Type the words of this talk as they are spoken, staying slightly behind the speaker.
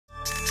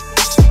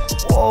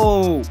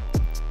Whoa,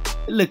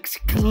 it looks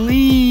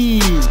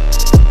clean.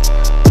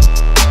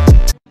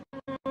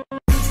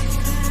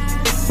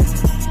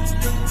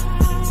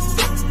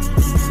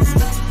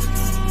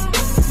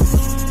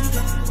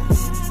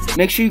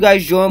 Make sure you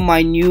guys join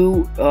my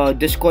new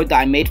Discord that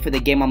I made for the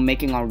game I'm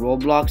making on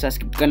Roblox. That's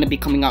gonna be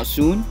coming out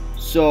soon.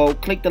 So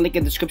click the link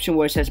in the description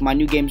where it says my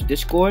new games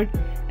Discord,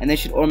 and then it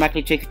should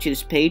automatically take you to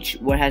this page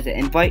where it has the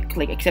invite.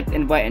 Click accept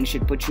invite and it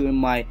should put you in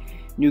my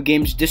new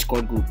games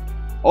Discord group.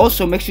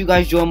 Also, make sure you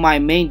guys join my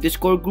main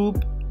Discord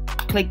group.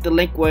 Click the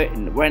link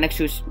right next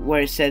to it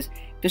where it says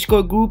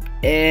Discord group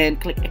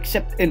and click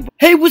accept invite.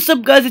 Hey, what's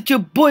up guys, it's your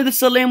boy the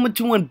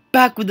Salam21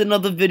 back with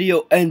another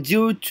video, and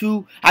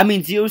 062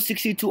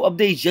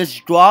 updates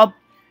just dropped,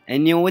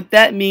 and you know what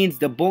that means?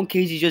 The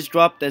BONEKG just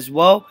dropped as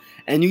well,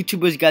 and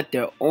YouTubers got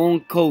their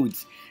own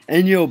codes,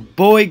 and your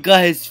boy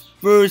got his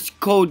first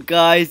code,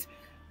 guys.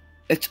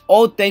 It's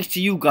all thanks to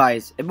you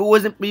guys. If it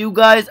wasn't for you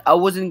guys, I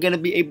wasn't gonna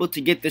be able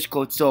to get this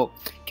code. So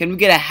can we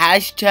get a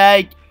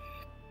hashtag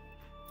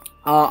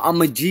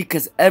I'm a G,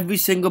 because every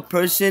single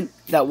person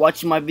that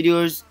watches my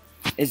videos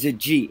is a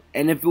G,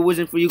 and if it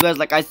wasn't for you guys,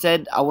 like I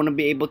said, I wouldn't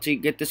be able to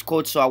get this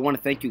code, so I want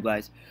to thank you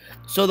guys.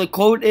 So the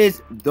code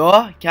is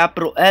the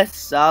capital S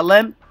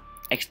Salem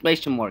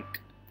exclamation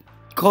mark.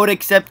 Code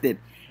accepted.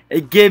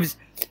 It gives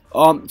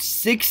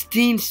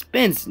 16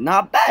 spins.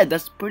 Not bad,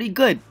 that's pretty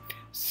good.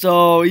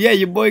 So yeah,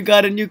 your boy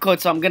got a new code,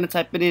 so I'm gonna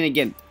type it in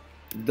again.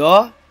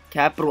 The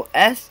capital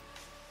S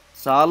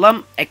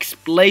Salem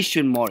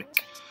exclamation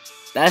mark.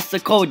 That's the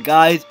code,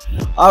 guys.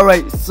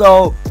 Alright,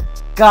 so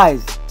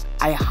guys,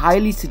 I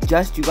highly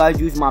suggest you guys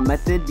use my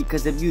method,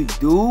 because if you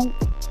do,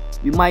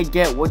 you might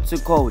get, what's the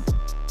code?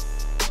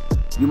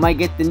 You might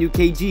get the new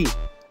KG.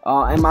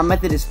 And my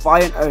method is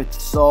Fire and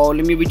Earth. So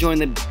let me rejoin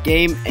the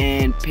game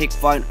and pick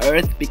Fire and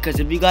Earth, because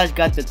if you guys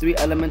got the 3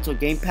 elemental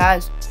game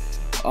pass,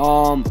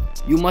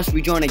 you must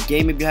rejoin a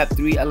game if you have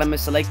 3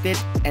 elements selected,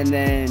 and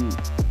then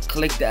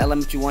click the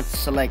element you want to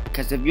select,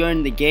 because if you're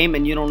in the game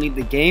and you don't leave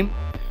the game,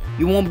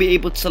 you won't be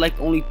able to select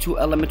only 2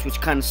 elements, which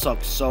kind of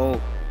sucks. So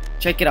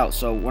check it out.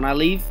 So when I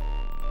leave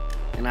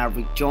and I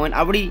rejoin,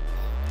 I already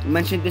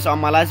mentioned this on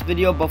my last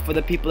video, but for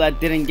the people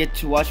that didn't get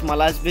to watch my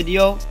last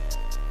video,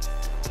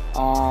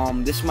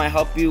 this might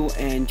help you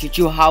and teach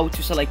you how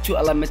to select 2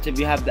 elements if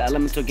you have the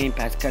elemental game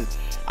pass, because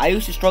I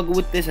used to struggle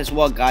with this as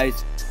well,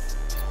 guys.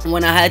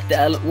 When I had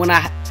the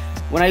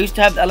when I used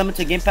to have the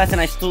elemental game pass,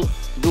 and I still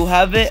do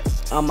have it,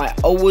 I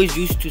always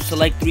used to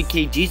select 3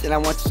 KGs and I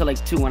want to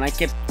select 2, and I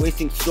kept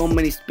wasting so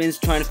many spins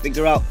trying to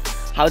figure out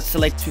how to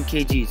select 2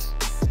 KGs.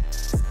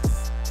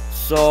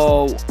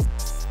 So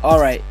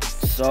alright,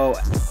 so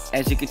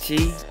as you can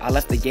see, I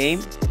left the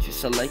game to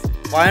select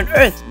Fire and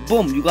Earth.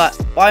 Boom, you got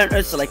Fire and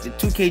Earth selected,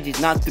 2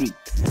 KGs, not 3.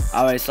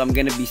 Alright, so I'm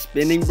gonna be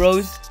spinning,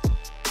 bros.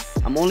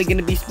 I'm only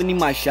gonna be spinning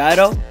my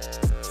shadow.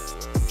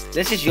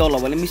 Let's just YOLO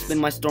it. Let me spin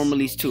my Storm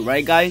Release too,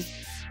 right guys?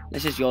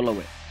 Let's just YOLO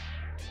it.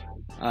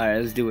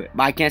 Alright, let's do it.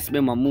 But I can't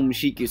spin my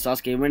Mumashiki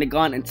Sasuke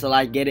Renegon until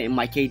I get it in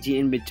my KG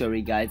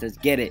inventory, guys. Let's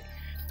get it.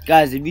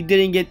 Guys, if you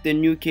didn't get the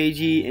new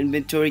KG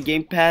inventory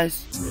game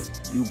pass,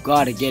 you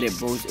gotta get it,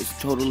 bros.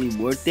 It's totally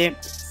worth it.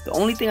 The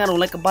only thing I don't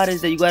like about it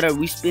is that you gotta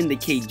respin the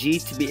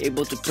KG to be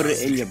able to put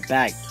it in your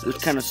bag, which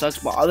kind of sucks.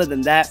 But other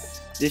than that,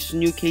 this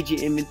new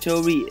KG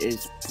inventory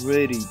is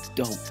pretty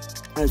dope.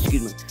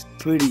 Excuse me,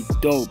 pretty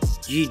dope.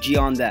 GG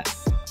on that.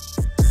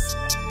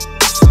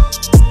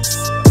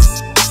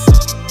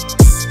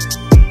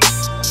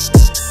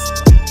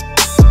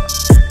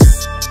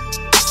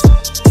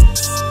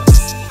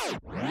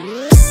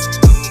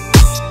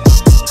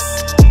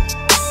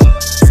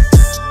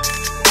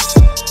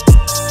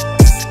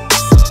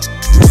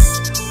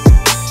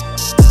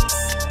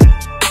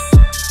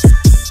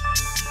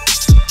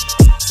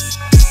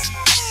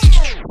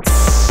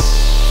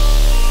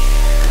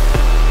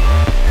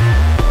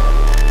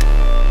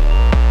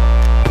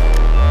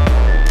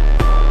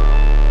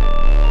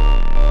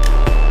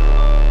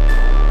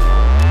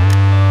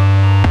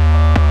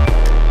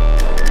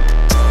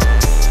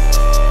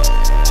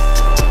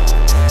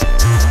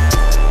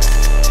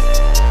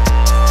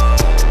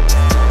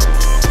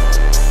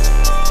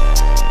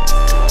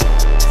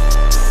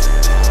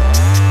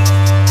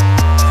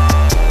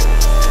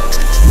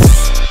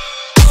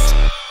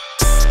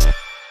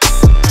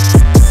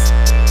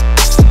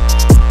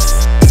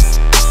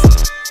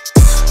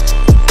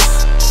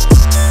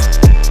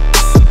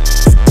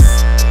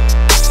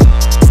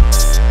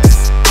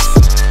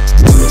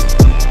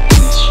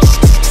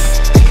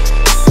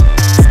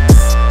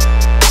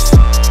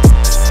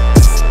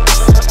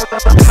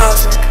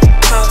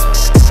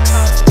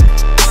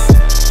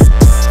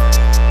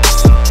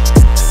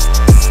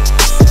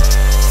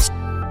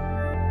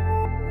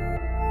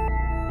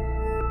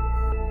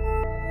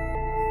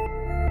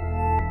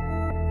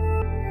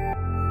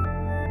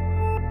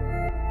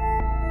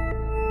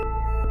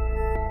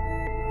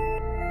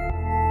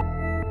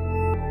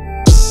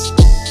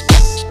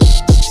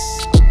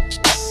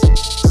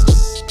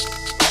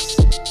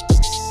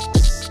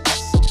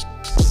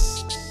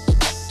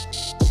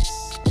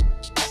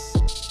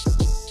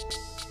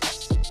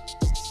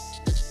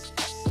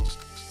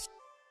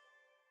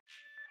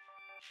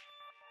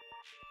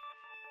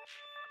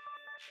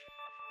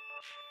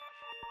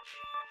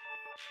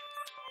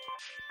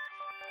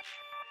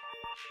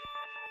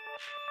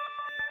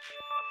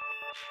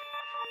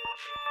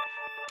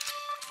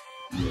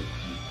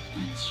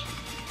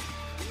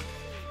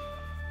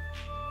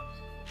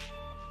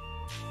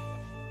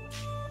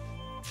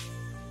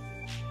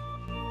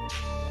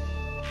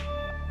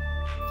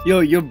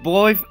 Yo, your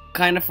boy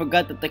kind of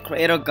forgot that the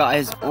creator got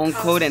his own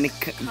code and it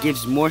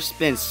gives more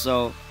spins.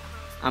 So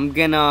I'm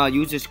gonna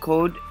use this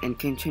code and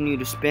continue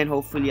to spin.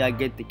 Hopefully I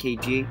get the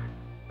KG.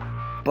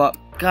 But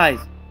guys,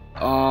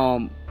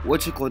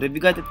 what's it called? If you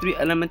got the 3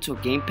 elemental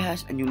game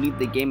pass and you leave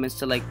the game and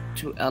select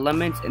 2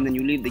 elements and then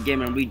you leave the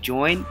game and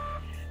rejoin,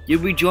 you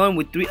rejoin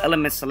with 3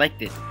 elements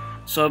selected.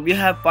 So if you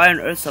have fire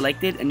and earth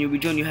selected and you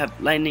rejoin, you have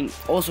lightning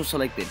also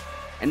selected.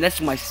 And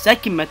that's my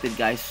second method,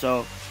 guys.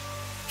 So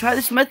try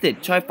this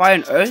method. Try fire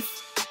and earth.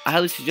 I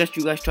highly suggest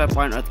you guys try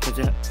fire and earth because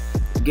it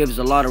gives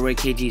a lot of rare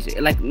KGs.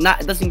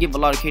 It doesn't give a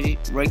lot of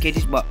rare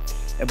KGs, but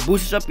it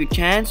boosts up your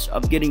chance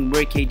of getting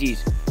rare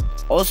KGs.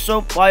 Also,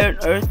 fire and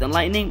earth and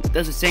lightning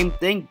does the same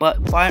thing, but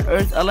fire and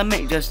earth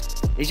element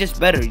it's just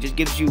better. It just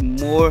gives you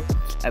more.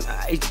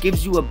 It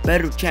gives you a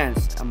better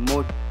chance. I don't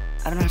know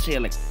how to say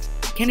it.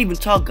 Can't even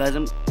talk, guys.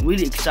 I'm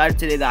really excited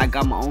today that I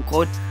got my own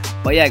code.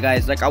 But yeah,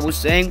 guys, like I was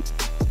saying,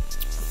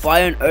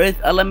 fire and earth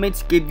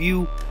elements give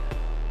you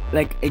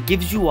it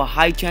gives you a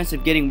high chance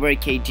of getting rare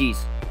KGs,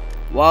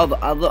 while the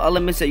other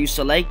elements that you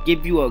select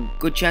give you a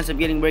good chance of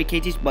getting rare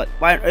KGs. But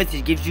fire and earth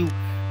just gives you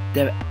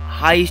the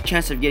highest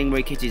chance of getting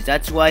rare KGs.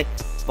 That's why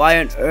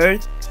fire and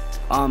earth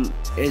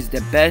is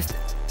the best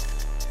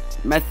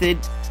method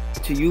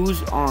to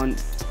use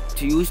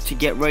to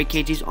get rare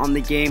KGs on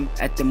the game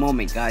at the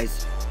moment,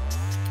 guys.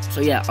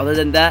 So yeah, other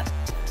than that,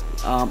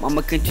 I'm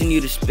gonna continue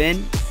to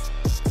spin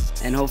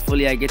and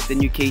hopefully I get the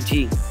new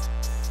KG.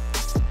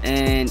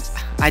 And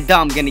I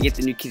doubt I'm gonna get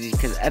the new KGs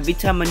because every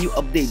time a new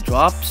update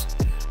drops,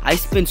 I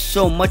spend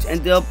so much,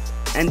 end up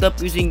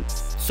using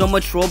so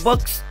much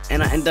Robux,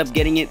 and I end up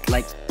getting it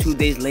like 2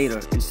 days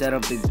later instead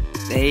of the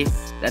day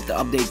that the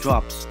update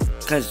drops.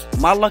 Because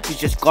my luck is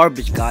just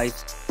garbage,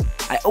 guys.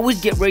 I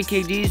always get rare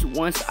KGs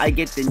once I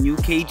get the new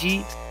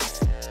KG,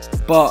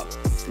 but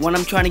when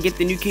I'm trying to get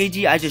the new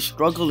KG, I just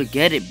struggle to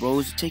get it,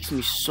 bros. It takes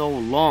me so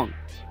long.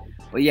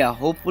 But yeah,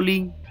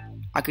 hopefully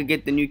I could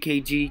get the new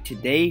KG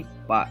today,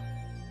 but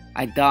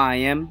I doubt I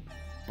am.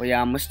 But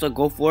yeah, I'm gonna still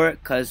go for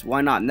it, cause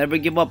why not? Never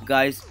give up,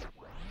 guys.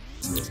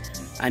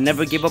 I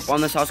never give up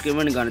on the Sasuke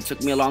Rinnegan. It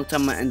took me a long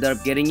time. I ended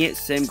up getting it.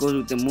 Same goes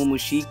with the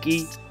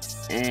Momoshiki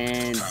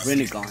and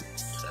Rinnegan,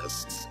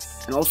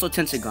 and also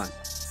Tensegan.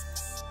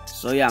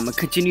 So yeah, I'm gonna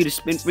continue to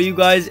spin for you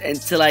guys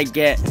until I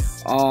get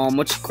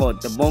what's it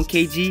called, the Bone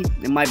KG.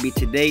 It might be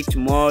today,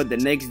 tomorrow, the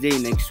next day,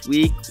 next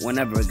week,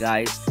 whenever,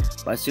 guys.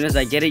 But as soon as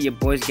I get it, your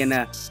boy's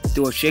gonna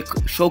do a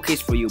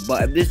showcase for you.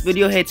 But if this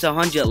video hits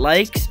 100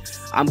 likes,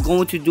 I'm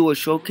going to do a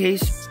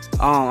showcase.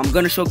 I'm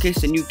gonna showcase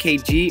the new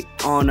KG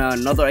on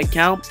another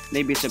account,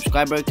 maybe a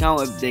subscriber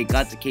account if they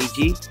got the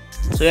KG.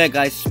 So yeah,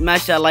 guys,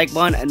 smash that like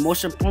button and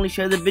most importantly,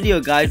 share the video,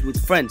 guys, with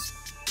friends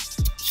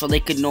so they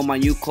could know my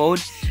new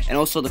code and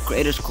also the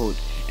creator's code.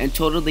 In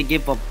total, they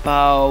give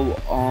about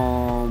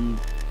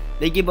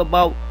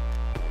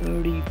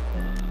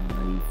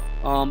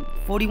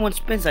 41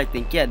 spins, I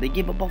think. Yeah, they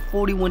give about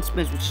 41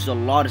 spins, which is a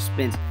lot of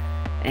spins.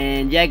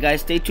 And yeah,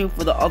 guys, stay tuned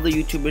for the other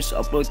YouTubers to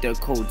upload their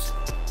codes.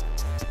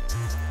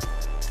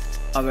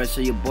 Alright,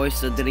 so your boy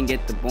still didn't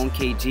get the Bone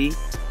KG.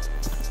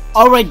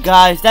 Alright,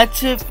 guys,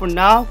 that's it for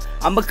now.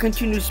 I'm gonna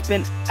continue to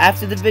spin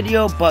after the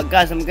video, but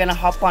guys, I'm gonna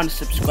hop on the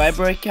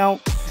subscriber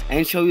account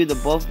and show you the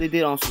buff they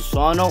did on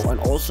Susano and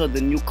also the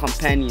new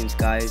companions,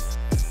 guys.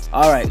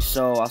 Alright,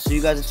 so I'll see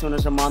you guys as soon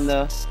as I'm on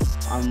the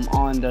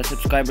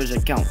subscribers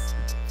account.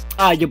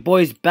 Your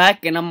boy's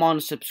back and I'm on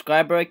the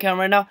subscriber account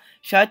right now.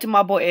 Shout out to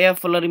my boy AF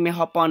for letting me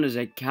hop on his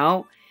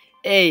account.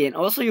 Hey, and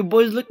also your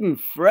boy's looking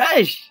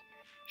fresh.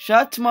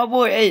 Shout out to my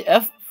boy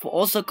AF for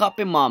also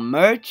copying my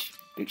merch.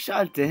 Big shout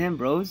out to him,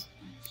 bros.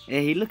 Yeah,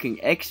 he looking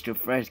extra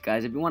fresh,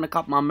 guys. If you want to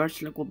copy my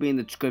merch, link will be in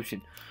the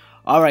description.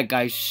 Alright,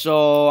 guys,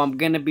 so I'm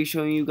gonna be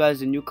showing you guys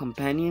the new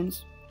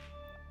companions.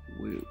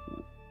 I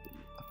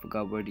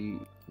forgot where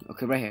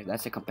okay, right here.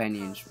 That's the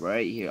companions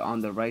right here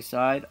on the right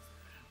side.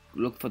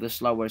 Look for the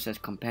slot where it says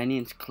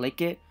companions, click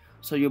it.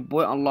 So your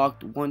boy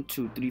unlocked 4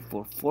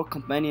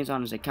 companions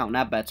on his account.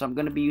 Not bad. So I'm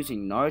gonna be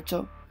using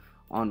Naruto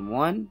on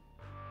 1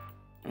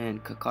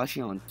 and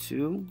Kakashi on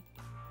 2.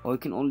 Or you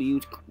can only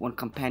use 1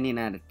 companion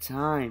at a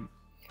time.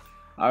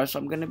 Alright, so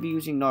I'm gonna be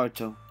using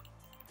Naruto.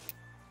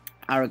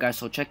 Alright, guys,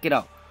 so check it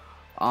out.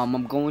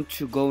 I'm going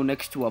to go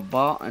next to a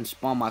bot and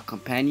spawn my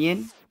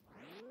companion.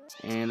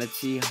 And let's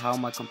see how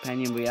my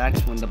companion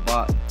reacts when the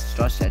bot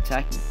starts to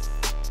attack me.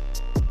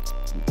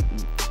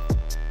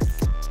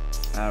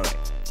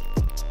 Alright.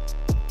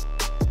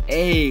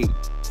 Hey,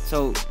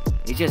 so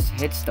it just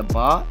hits the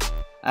bot.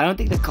 I don't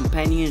think the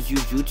companions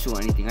use jutsu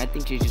or anything. I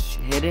think they just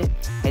hit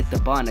the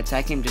bot and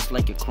attack him just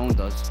like a clone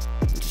does,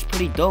 which is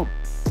pretty dope.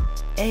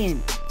 Hey,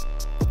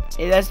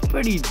 that's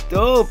pretty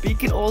dope. He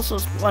can also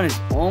spawn his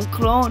own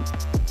clone.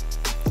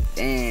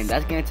 Damn,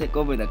 that's gonna take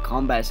over the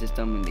combat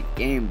system in the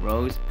game,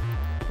 bros.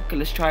 Okay,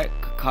 let's try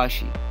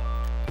Kakashi.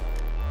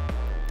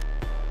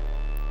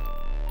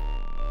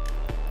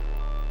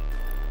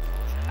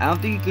 I don't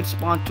think you could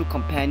spawn 2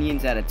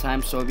 companions at a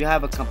time. So if you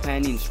have a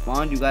companion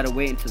spawned, you gotta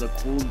wait until the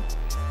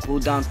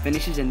cooldown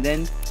finishes, and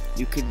then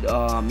you could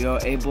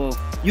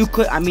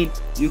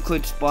you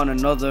could spawn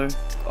another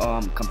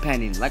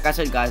companion. Like I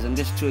said, guys, I'm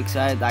just too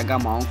excited. I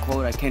got my own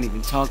code. I can't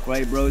even talk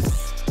right, bros.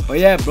 But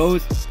yeah,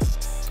 bros,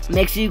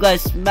 make sure you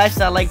guys smash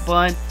that like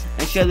button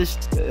and share this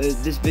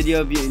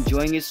video if you're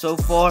enjoying it so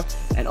far.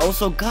 And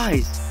also,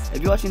 guys,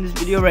 if you're watching this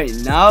video right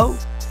now,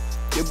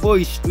 your boy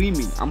is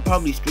streaming. I'm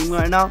probably streaming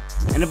right now,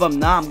 and if I'm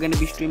not, I'm gonna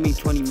be streaming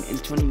in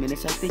 20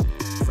 minutes, I think.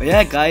 But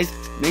yeah, guys,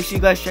 make sure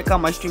you guys check out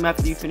my stream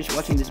after you finish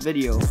watching this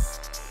video.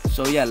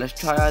 So yeah, let's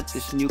try out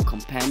this new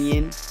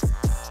companion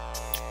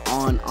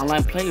on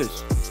online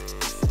players.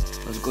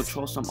 Let's go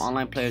troll some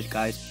online players,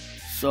 guys.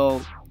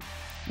 So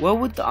where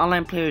would the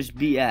online players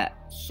be at?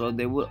 So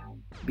they will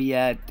be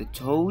at the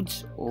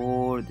toads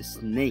or the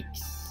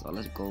snakes. So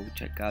let's go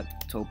check out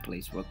the toad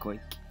place real quick.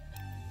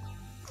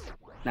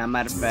 Now,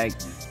 matter of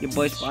fact, your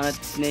boy spawned at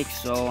the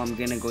snakes, so I'm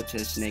gonna go to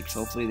the snakes.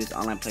 Hopefully there's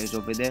online players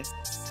over there.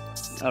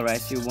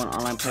 Alright, see one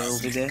online player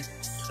over there.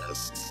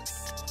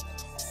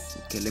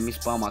 Okay, let me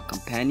spawn my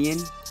companion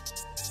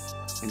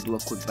and do a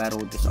quick battle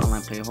with this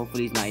online player.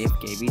 Hopefully he's not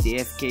AFK. If he's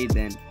AFK,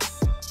 then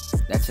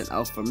that's an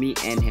L for me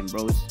and him,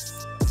 bros.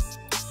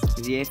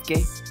 Is he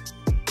AFK?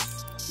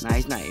 Nah,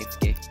 he's not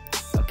AFK.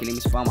 Okay, let me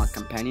spawn my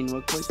companion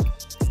real quick.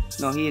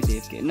 No, he is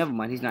AFK. Never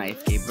mind, he's not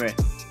AFK, bruh.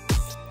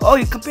 Oh,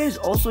 your companions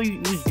also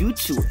use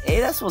YouTube.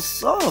 Hey, that's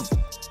what's up.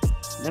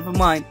 Never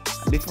mind.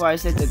 Before I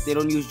said that they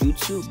don't use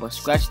YouTube, but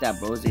scratch that,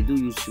 bros. They do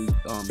use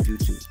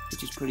YouTube,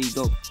 which is pretty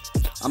dope.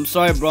 I'm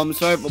sorry, bro. I'm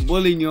sorry for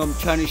bullying you. I'm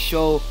trying to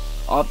show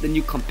off the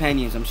new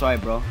companions. I'm sorry,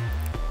 bro.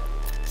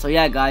 So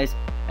yeah, guys,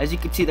 as you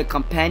can see, the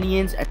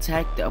companions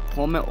attack the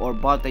opponent or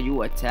bot that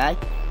you attack,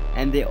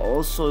 and they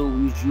also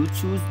use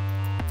YouTubes.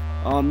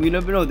 You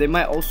never know, they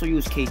might also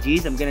use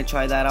KGs. I'm gonna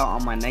try that out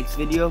on my next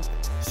video.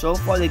 So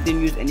far, they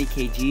didn't use any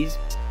KGs.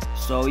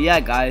 So yeah,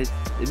 guys,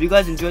 if you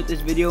guys enjoyed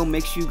this video,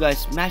 make sure you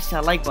guys smash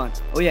that like button.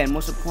 Oh yeah, and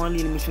most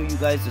importantly, let me show you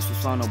guys the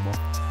Susano ball.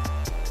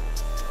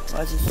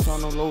 Why is the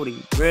Susano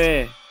loading?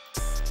 Bruh.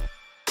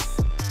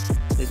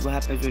 This is what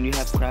happens when you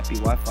have crappy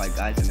Wi-Fi,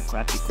 guys, and a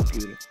crappy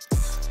computer.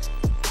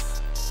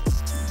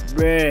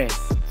 Bruh.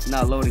 It's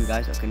not loading,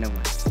 guys. Okay, never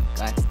mind.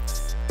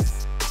 Guys.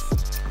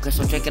 Okay,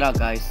 so check it out,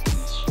 guys.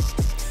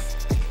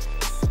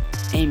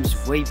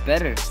 Aim's way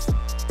better.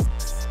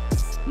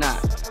 Nah,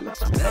 it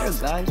looks better,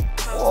 guys.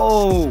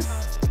 Whoa,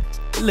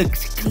 it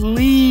looks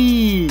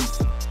clean.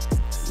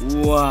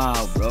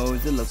 Wow,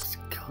 bros, it looks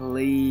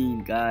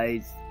clean,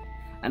 guys.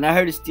 And I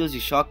heard it steals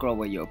your chakra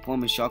away, your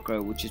opponent's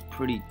chakra, which is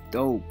pretty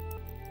dope.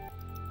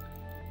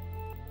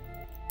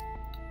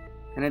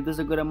 And it does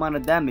a good amount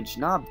of damage.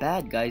 Not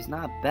bad, guys,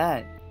 not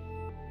bad.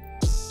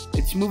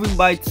 It's moving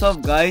by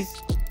itself,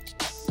 guys.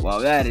 Wow,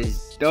 that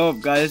is dope,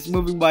 guys. It's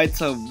moving by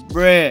itself,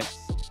 bruh.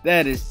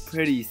 That is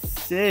pretty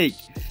sick.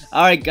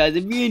 Alright, guys,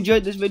 if you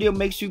enjoyed this video,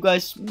 make sure you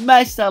guys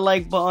smash that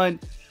like button.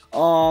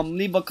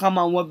 Leave a comment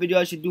on what video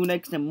I should do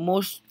next, and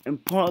most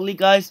importantly,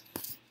 guys,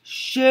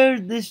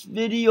 share this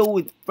video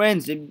with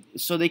friends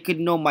so they could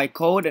know my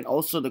code and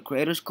also the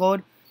creator's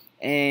code,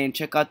 and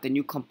check out the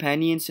new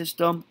companion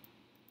system,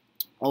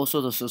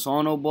 also the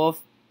Susano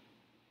buff.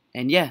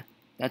 And yeah,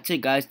 that's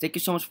it, guys. Thank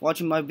you so much for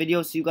watching my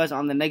video. See you guys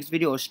on the next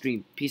video or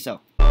stream. Peace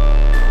out.